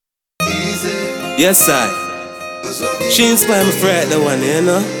Yes, I. She inspired me for write that one, you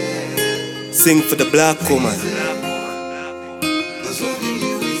know. Sing for the black woman.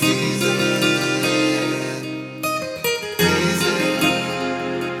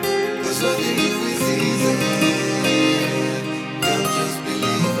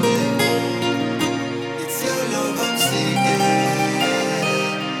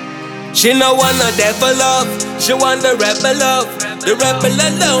 She no want no devil love, she want the rebel love. The rebel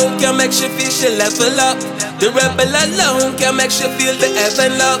alone can make she feel she level up. The rebel alone can make she feel the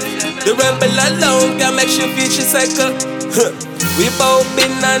heaven love. The rebel alone can make she feel she cycle. We both been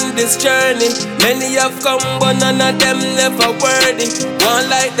on this journey. Many have come but none of them never worthy. One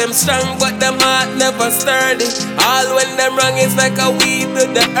like them strong but them heart never sturdy. All when them wrong is like a weed to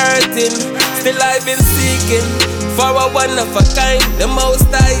the earthing. Still I've been seeking for a one of a kind, the most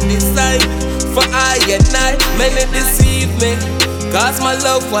I design. For I and I, many deceive me, cause my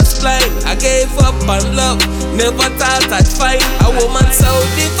love was blind. I gave up on love, never thought I'd find a woman so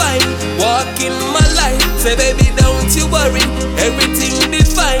divine. Walk in my life, say baby don't you worry, everything be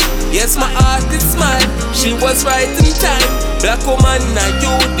fine. Yes, my heart is mine, she was right in time. Black woman, now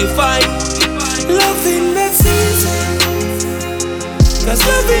you define. Loving that season, cause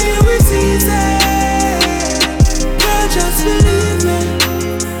loving you is easy. Just believe me,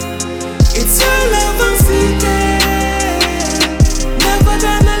 it's your love I'm seeking. Never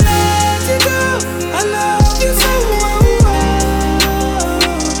gonna let it go, I love you so well.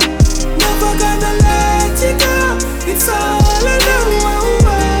 Never gonna let it go, it's all I know.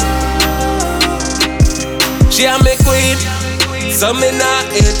 She a me queen, so me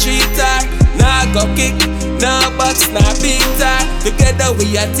not ill-treat her. Nah go kick, nah box, nah beat her. Together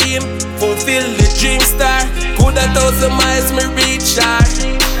we a team, fulfill the dream star. Could 1,000 miles me reach her.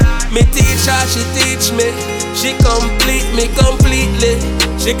 Me teach her, she teach me. She complete me completely.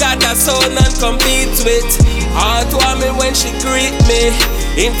 She got a soul and compete with. Heart warming when she greet me.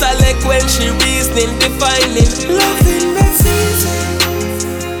 Intellect when she reasoning, defining. Loving that season,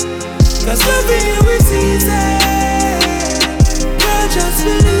 cause loving you is easy. Girl, just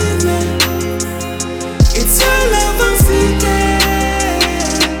believe me, it's your love I'm seeking.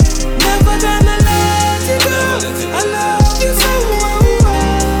 Never gonna let it go, I love you so well.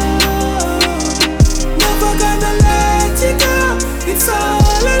 Never gonna let it go, it's all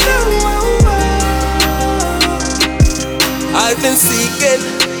I know. I've been seeking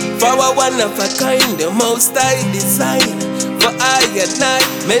for a one of a kind, the most I design. For I and I,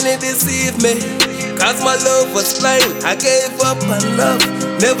 many deceive me, cause my love was blind. I gave up on love,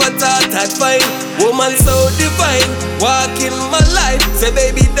 never thought I'd find woman so divine. Walk in my life, say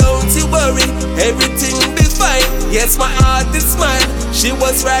baby don't you worry, everything be fine. Yes, my heart is mine, she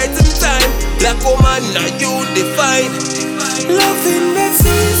was right in time. Black woman, now you define. Loving that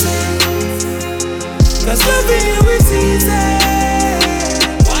season, cause loving you is easy.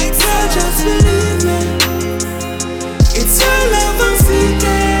 White girl, just believe me, it's your love I'm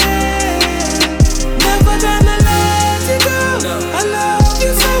seeking. Never gonna let it go, I love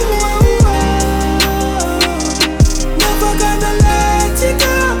you so well. Never gonna let it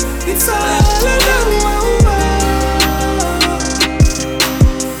go, it's all I know.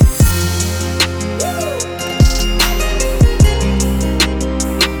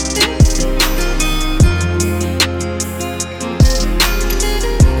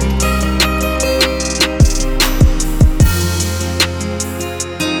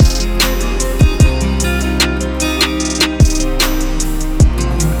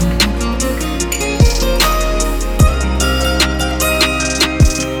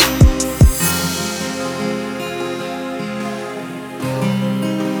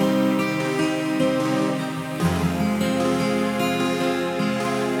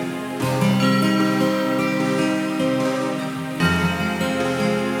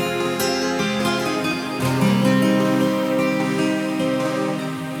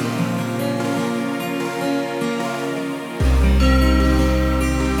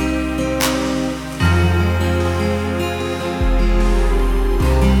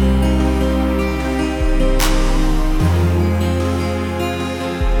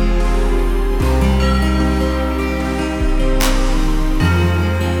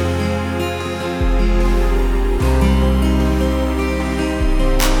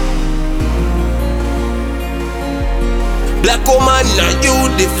 Black woman, now you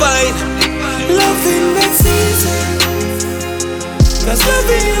define. Loving that season, cause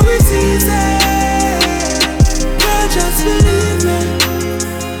loving you is easy.